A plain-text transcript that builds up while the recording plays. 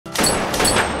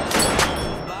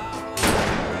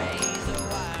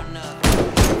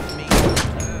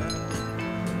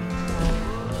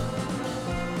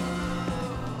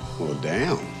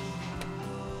Damn.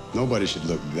 Nobody should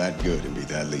look that good and be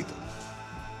that lethal.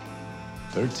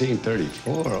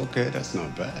 1334, okay, that's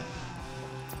not bad.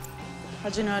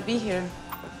 How'd you know I'd be here?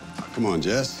 Come on,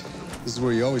 Jess. This is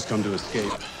where you always come to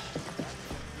escape.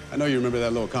 I know you remember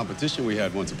that little competition we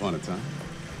had once upon a time.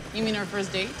 You mean our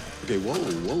first date? Okay,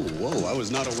 whoa. I was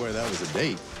not aware that was a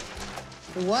date.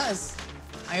 It was.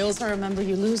 I also remember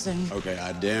you losing. Okay,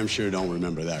 I damn sure don't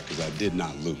remember that because I did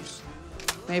not lose.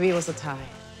 Maybe it was a tie.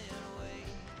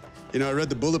 You know, I read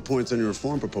the bullet points on your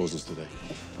reform proposals today.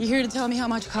 You here to tell me how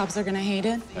much cops are gonna hate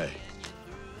it? Hey,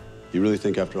 you really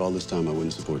think after all this time I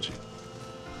wouldn't support you?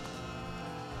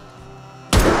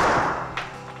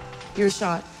 You're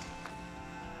shot.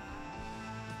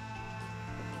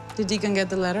 Did Deacon get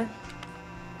the letter?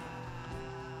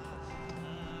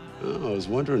 Oh, I was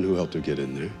wondering who helped her get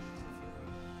in there.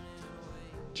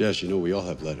 Jess, you know we all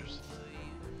have letters.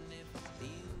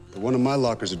 But one of my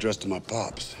lockers addressed to my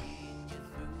pops.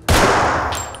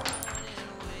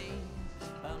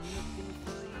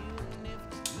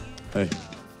 Hey.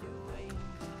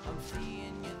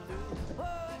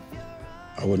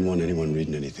 I wouldn't want anyone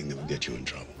reading anything that would get you in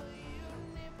trouble.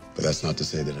 But that's not to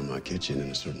say that in my kitchen, in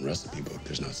a certain recipe book,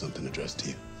 there's not something addressed to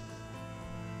you.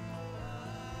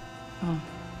 Oh.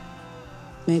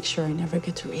 Make sure I never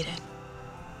get to read it.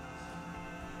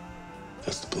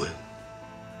 That's the plan.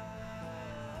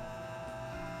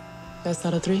 Best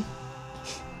out of 3?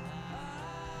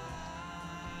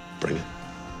 Bring it.